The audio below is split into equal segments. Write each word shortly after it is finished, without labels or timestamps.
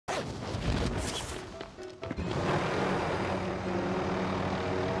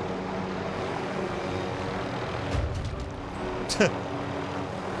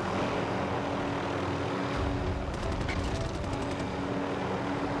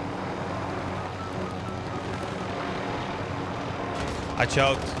I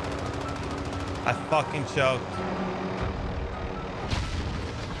choked. I fucking choked.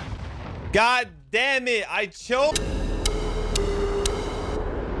 God damn it. I choked.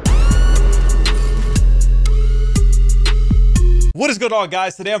 What is going on,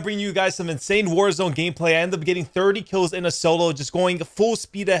 guys? Today I'm bringing you guys some insane Warzone gameplay. I ended up getting 30 kills in a solo, just going full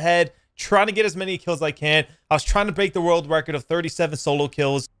speed ahead, trying to get as many kills as I can. I was trying to break the world record of 37 solo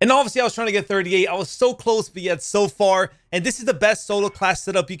kills. And obviously I was trying to get 38. I was so close, but yet so far. And this is the best solo class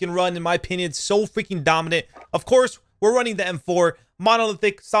setup you can run, in my opinion. It's so freaking dominant. Of course, we're running the M4,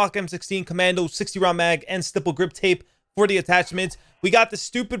 monolithic, stock M16, commando, 60 round mag, and stipple grip tape for the attachments. We got the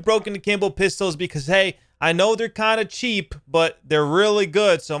stupid broken Campbell pistols because, hey, I know they're kind of cheap, but they're really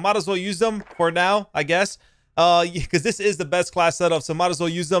good. So might as well use them for now, I guess. Because this is the best class setup, so might as well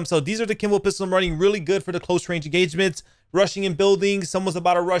use them. So these are the Campbell pistols I'm running, really good for the close range engagements, rushing in buildings, someone's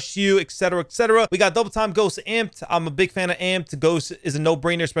about to rush you, etc, etc. We got double time ghost amped. I'm a big fan of amped. Ghost is a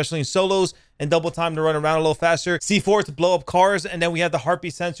no-brainer, especially in solos, and double time to run around a little faster. C4 to blow up cars, and then we have the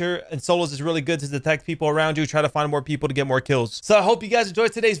heartbeat sensor, and solos is really good to detect people around you, try to find more people to get more kills. So I hope you guys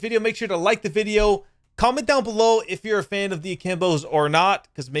enjoyed today's video. Make sure to like the video. Comment down below if you're a fan of the Akimbos or not,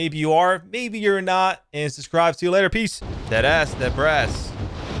 because maybe you are, maybe you're not, and subscribe. See you later. Peace. That ass, that brass.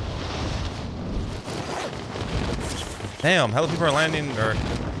 Damn, hella people are landing, or...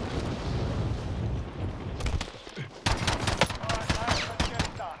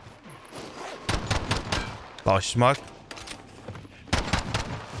 Oh, schmuck.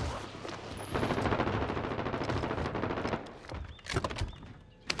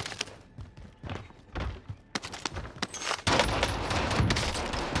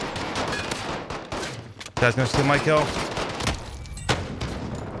 Guys gonna steal my kill.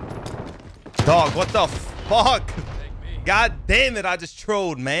 Dog, what the fuck? God damn it, I just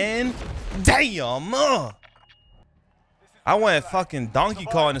trolled, man. Damn. I went fucking Donkey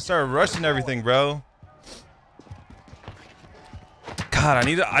Kong and started rushing everything, bro. God,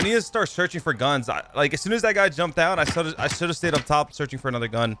 I need to start searching for guns. Like, as soon as that guy jumped down, I should have stayed up top searching for another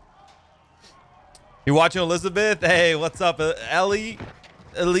gun. You watching Elizabeth? Hey, what's up, Ellie?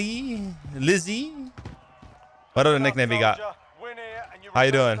 Lizzie? What other nickname you got? How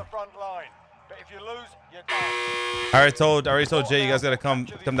you doing? I already told Jay you guys gotta come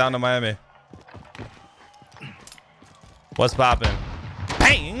down to Miami. What's poppin'?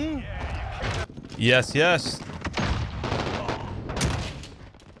 Bang! Yes, yes.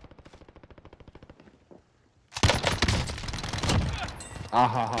 Ah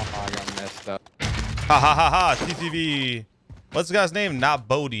ha ha ha! I got messed up. Ha ha ha ha! TTV. What's the guy's name? Not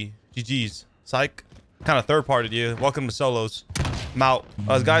Bodie. GG's. Psych. Kind of third partied you. Welcome to solos. I'm out.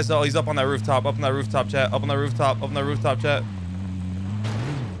 This guy's, oh, he's up on that rooftop. Up on that rooftop, chat. Up on that rooftop. Up on that rooftop, chat.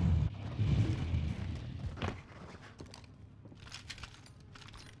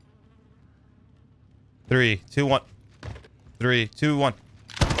 Three, two, one. 3, 2, 1.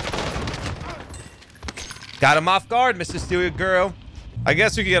 Got him off guard, Mr. Stewie girl. I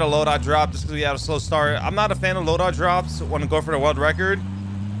guess we could get a loadout drop just because we had a slow start. I'm not a fan of loadout drops. Want to go for the world record.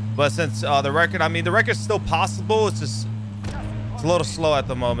 But since the record, I mean, the record's still possible. It's just, it's a little slow at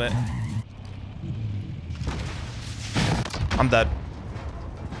the moment. I'm dead.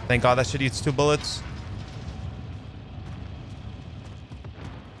 Thank God that shit eats 2 bullets.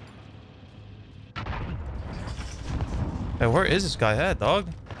 Hey, where is this guy at, dog?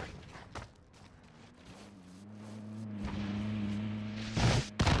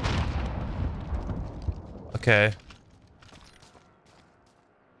 Okay.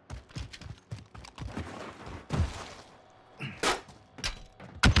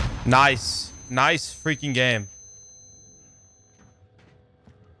 Nice. Nice freaking game.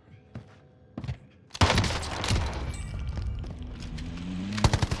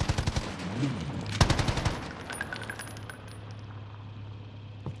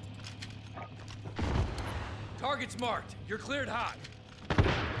 Target's marked. You're cleared hot.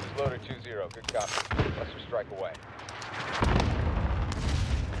 Loader 2-0. Good copy. Lesser strike away.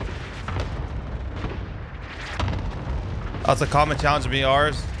 Oh, it's a common challenge to be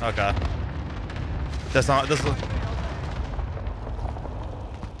ours. Okay. That's not this.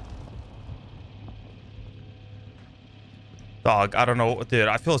 Dog, I don't know, dude.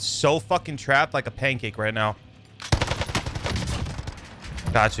 I feel so fucking trapped like a pancake right now.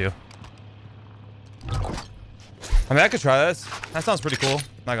 Got you. I mean, I could try this. That sounds pretty cool.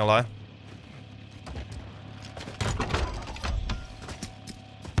 Not gonna lie.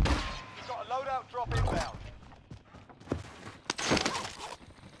 Got a loadout drop inbound.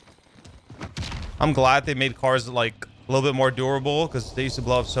 I'm glad they made cars like a little bit more durable because they used to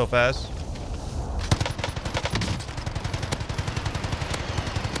blow up so fast.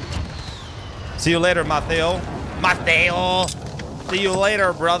 See you later, Mateo. Mateo! See you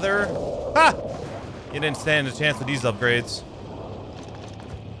later, brother. Ha! You didn't stand a chance with these upgrades.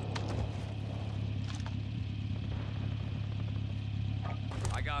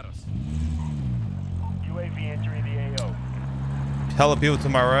 I got us. UAV entering the AO. Hella people to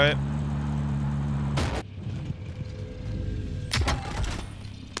my right.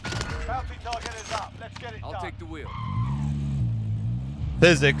 Bounty target is up. Let's get it I'll done. take the wheel.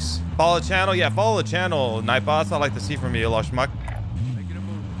 Physics. Follow the channel. Yeah, follow the channel. Nightbots, I'd like to see from you, Schmuck. Making a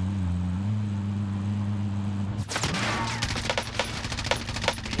move.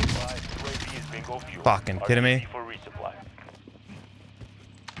 Be advised, UAV is bingo fuel. Fucking kidding me? RTB for resupply.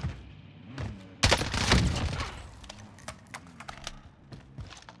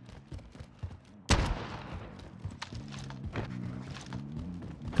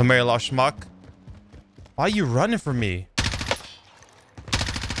 Come here, Schmuck. Why are you running from me?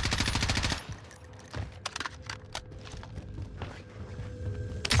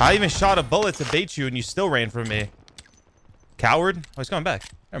 I even shot a bullet to bait you and you still ran from me. Coward? Oh, he's coming back.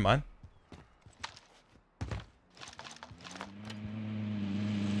 Never mind.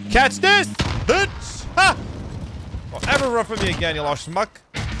 Catch this, bitch! Ha! Don't ever run from me again, you lost schmuck.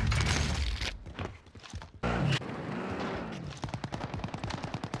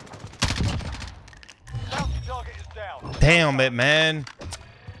 Bounty target is down. Damn it, man.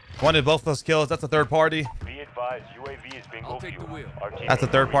 Wanted both those kills. That's a third party. Be advised, UAV is bingo I'll take fuel. the wheel. RTB That's a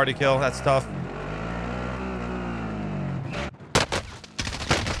for third party resupply. kill. That's tough.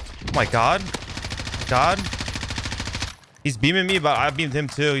 Oh my god. God. He's beaming me, but I beamed him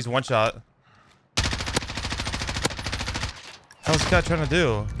too. He's one shot. How's this guy trying to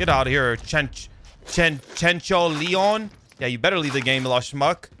do? Get out of here, Chencho Leon. Yeah, you better leave the game, lost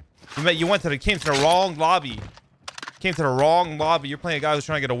schmuck. You came to the wrong lobby. Came to the wrong lobby. You're playing a guy who's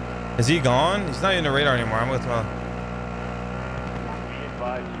trying to get a. Is he gone? He's not in the radar anymore. I'm gonna tell. Be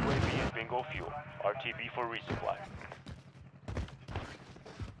advised, UAV is bingo fuel. RTB for resupply.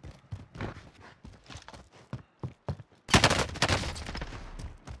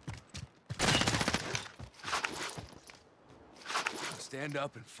 Stand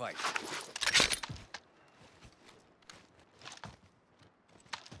up and fight.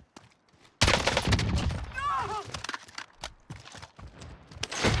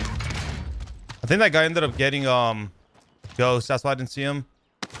 I think that guy ended up getting ghost. That's why I didn't see him.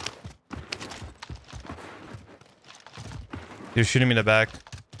 He was shooting me in the back.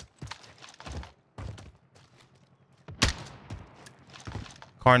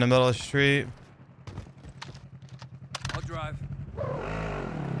 Car in the middle of the street. I'll drive.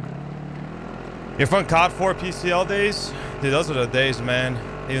 You're from COD 4 PCL days? Dude, those are the days, man.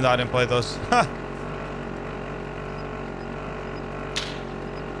 Even though I didn't play those.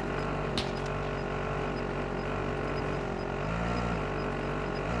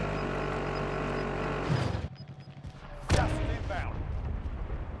 Gas is inbound.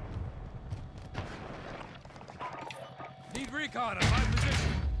 Need recon on my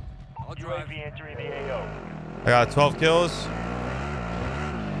position. I'll drive. UAV entering the AO. I got 12 kills.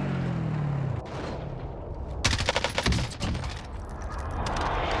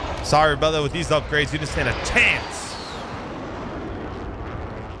 Sorry, brother. With these upgrades, you didn't stand a chance.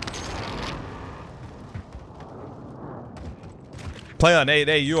 Play on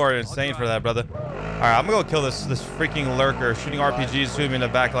 8A. You are insane for that, brother. All right, I'm gonna go kill this freaking lurker shooting RPGs, shooting me in the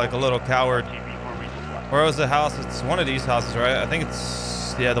back like a little coward. RTB for resupply. Where was the house? It's one of these houses, right? I think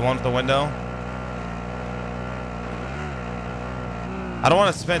it's, yeah, the one with the window. I don't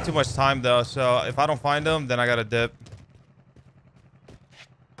want to spend too much time though, so if I don't find him, then I gotta dip.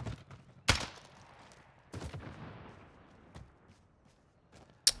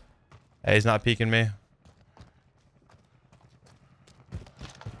 Hey, he's not peeking me.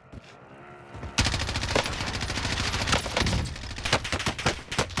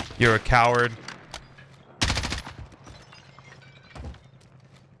 You're a coward.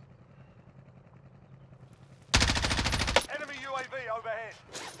 Enemy UAV overhead.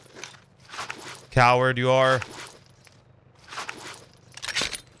 Coward, you are.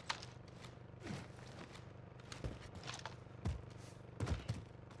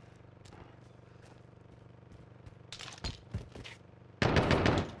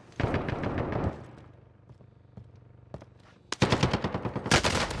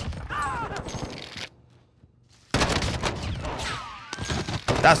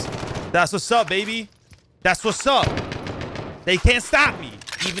 That's what's up, baby. That's what's up. They can't stop me,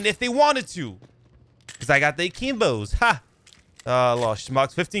 even if they wanted to. Because I got the Kimbos. Ha! Lost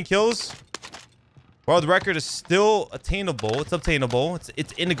schmucks. 15 kills. World record is still attainable. It's obtainable.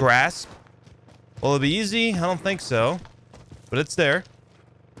 It's in the grasp. Will it be easy? I don't think so. But it's there.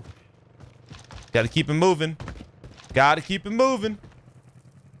 Gotta keep it moving. Gotta keep it moving.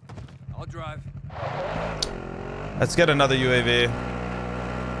 I'll drive. Let's get another UAV.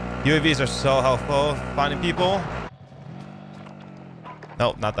 UAVs are so helpful finding people.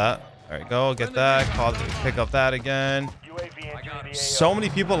 Nope, not that. There we go. Get that. Pick up that again. UAV entering the AO. So many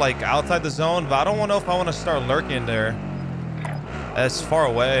people like outside the zone, but I don't know if I want to start lurking there. It's far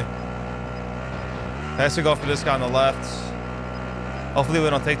away. I have to go for this guy on the left. Hopefully we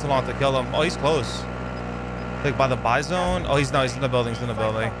don't take too long to kill him. Oh, he's close. Like by the buy zone. Oh, he's not. He's in the building. He's in the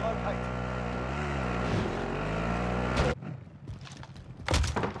building.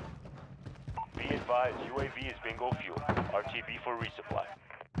 Be advised, UAV is bingo fuel. RTB for resupply.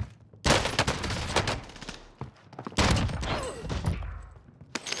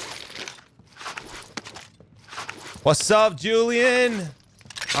 What's up, Julian?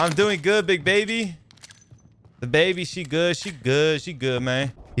 I'm doing good, big baby. The baby, she good. She good. She good,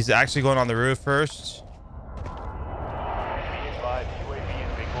 man. He's actually going on the roof first. Be advised, UAV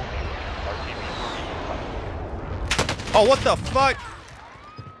is bingo fuel. RTB for resupply. Oh, what the fuck?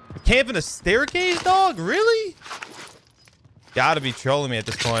 Camping a staircase, dog? Really? Gotta be trolling me at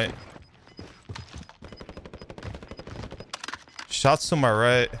this point. Shots to my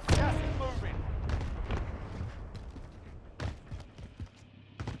right. Gas is moving.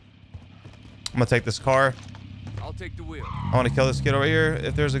 I'm gonna take this car. I'll take the wheel. I want to kill this kid over here.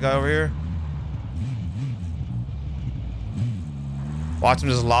 If there's a guy over here. Watch him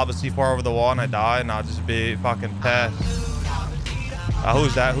just lob a C4 over the wall and I die and I'll just be fucking pissed.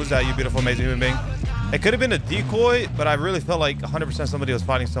 Who's that? Who's that, you beautiful, amazing human being? It could have been a decoy, but I really felt like 100% somebody was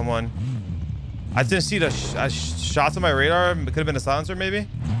fighting someone. I didn't see the shots on my radar. It could have been a silencer, maybe.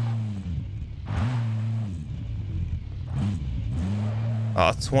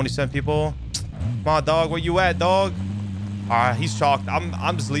 27 people. Come on, dog. Where you at, dog? All right, he's chalked.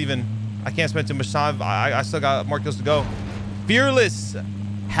 I'm just leaving. I can't spend too much time. I still got more kills to go. Fearless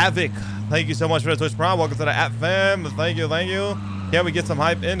Havoc. Thank you so much for the Twitch Prime. Welcome to the app fam. Thank you. Thank you. Can we get some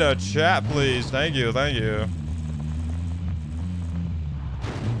hype in the chat, please? Thank you. Thank you.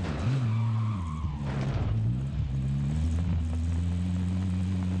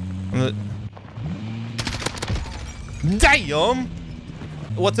 Damn.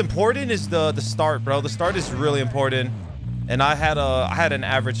 What's important is the start, bro. The start is really important. And I had an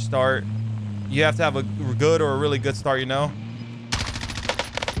average start. You have to have a good or a really good start, you know.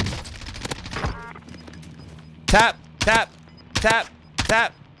 Tap, tap, tap,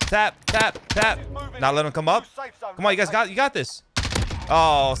 tap, tap, tap, tap. Not let him come up. Come on, you got this.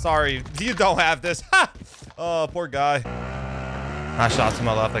 Oh, sorry. You don't have this. Oh, poor guy. I shot to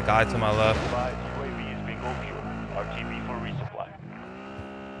my left. A guy to my left. UAV is bingo fuel. RTB for resupply.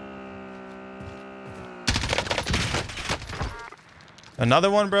 Another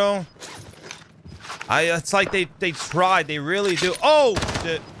one, bro. It's like they tried. They really do. Oh,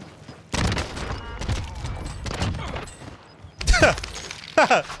 shit.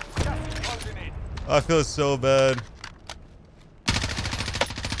 I feel so bad.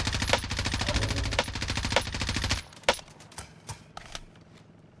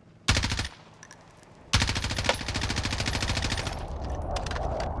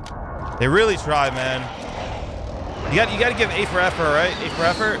 They really try, man. You got to give A for effort, right? A for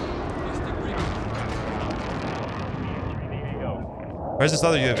effort. Where's this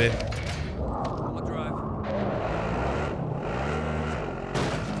other UAV? I'll drive.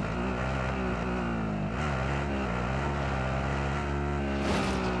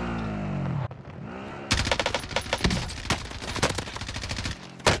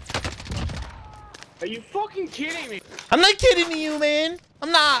 Are you fucking kidding me? I'm not kidding you, man.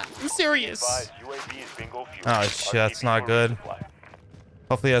 I'm not. I'm serious. Advised, UAV is bingo fuel. Oh shit, that's RTB not for good. resupply.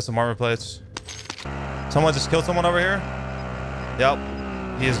 Hopefully he has some armor plates. Someone just killed someone over here. Yep.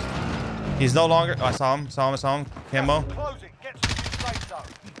 He's no longer. Oh, I saw him. Camo. Closing. Get to the safe zone.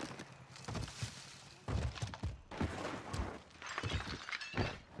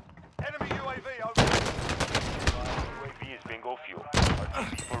 Enemy UAV over. UAV is bingo fuel.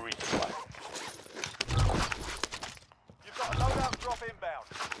 RTB for resupply. You've got a loadout drop inbound.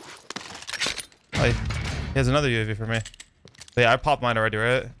 Oh, he has another UAV for me. But yeah, I popped mine already,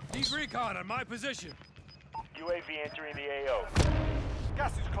 right? Deep recon on my position. UAV entering the AO.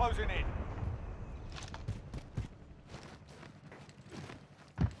 Gas is closing in.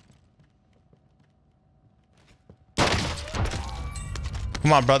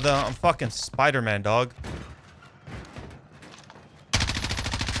 Come on, brother. I'm fucking Spider-Man, dog.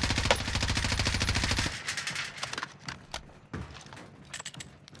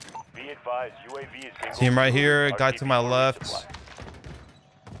 Be advised. advised, UAV is bingo Team right fuel. here. Guy RTB to my for left. resupply.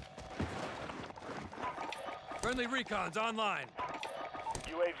 Friendly recon's online.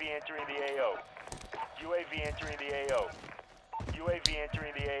 UAV entering the AO. UAV entering the AO. UAV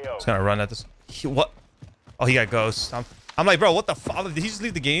entering the AO. Just gonna run at this. What? Oh, he got ghosts. I'm like, bro, what the fuck? Did he just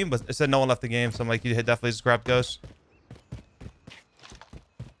leave the game? But it said no one left the game, so I'm like, you definitely just grabbed ghosts.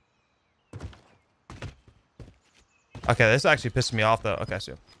 Okay, this actually pissed me off though. Okay,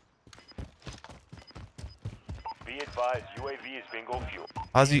 so Be advised, UAV is bingo fuel.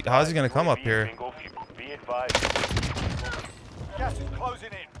 how's he gonna come up UAV is here? bingo fuel. Be advised. Gas is closing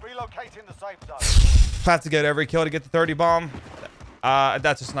in. Relocating the safe zone. Have to get every kill to get the 30 bomb.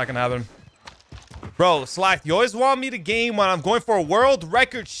 That's just not gonna happen. Bro, Slack, you always want me to game when I'm going for a world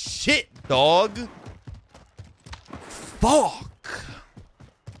record shit, dog. Fuck.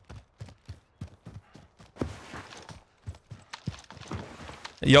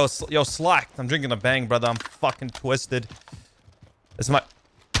 Yo, Slack, I'm drinking a bang, brother. I'm fucking twisted. This is my...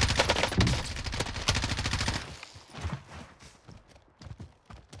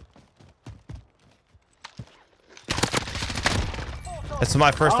 It's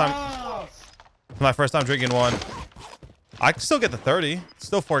my first time. It's my first time drinking one. I can still get the 30.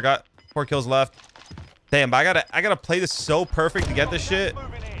 Still four kills left. Damn, but I gotta play this so perfect to get this shit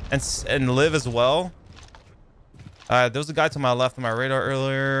and live as well. There was a guy to my left on my radar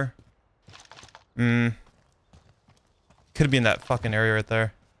earlier. Could be in that fucking area right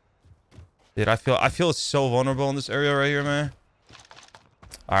there. Dude, I feel so vulnerable in this area right here, man.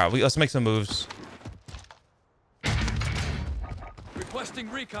 All right, let's make some moves.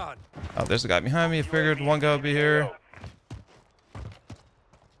 Requesting recon. Oh, there's a guy behind me. I figured one guy would be here.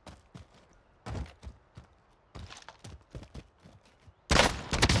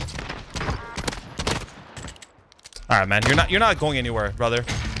 All right, man. You're not going anywhere, brother.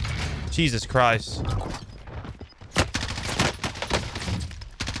 Jesus Christ. Gas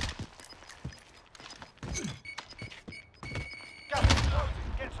is closing.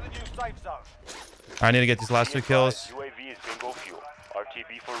 Get to the new safe zone. I need to get these last two kills. UAV is bingo fuel.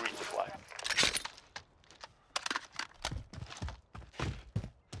 RTB for resupply.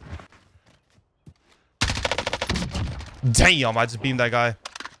 Damn, I just beamed that guy.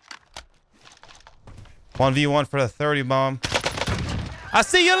 1v1 for the 30 bomb. I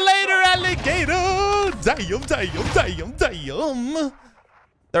see you later, alligator. Damn.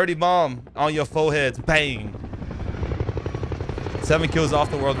 30 bomb on your foreheads. Bang. 7 kills off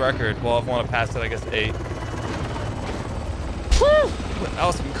the world record. Well, if I want to pass it, I guess 8. Woo! That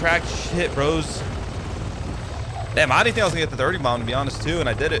was some crack shit, bros. Damn, I didn't think I was going to get the 30 bomb, to be honest, too, and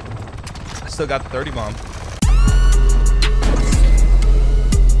I did it. I still got the 30 bomb.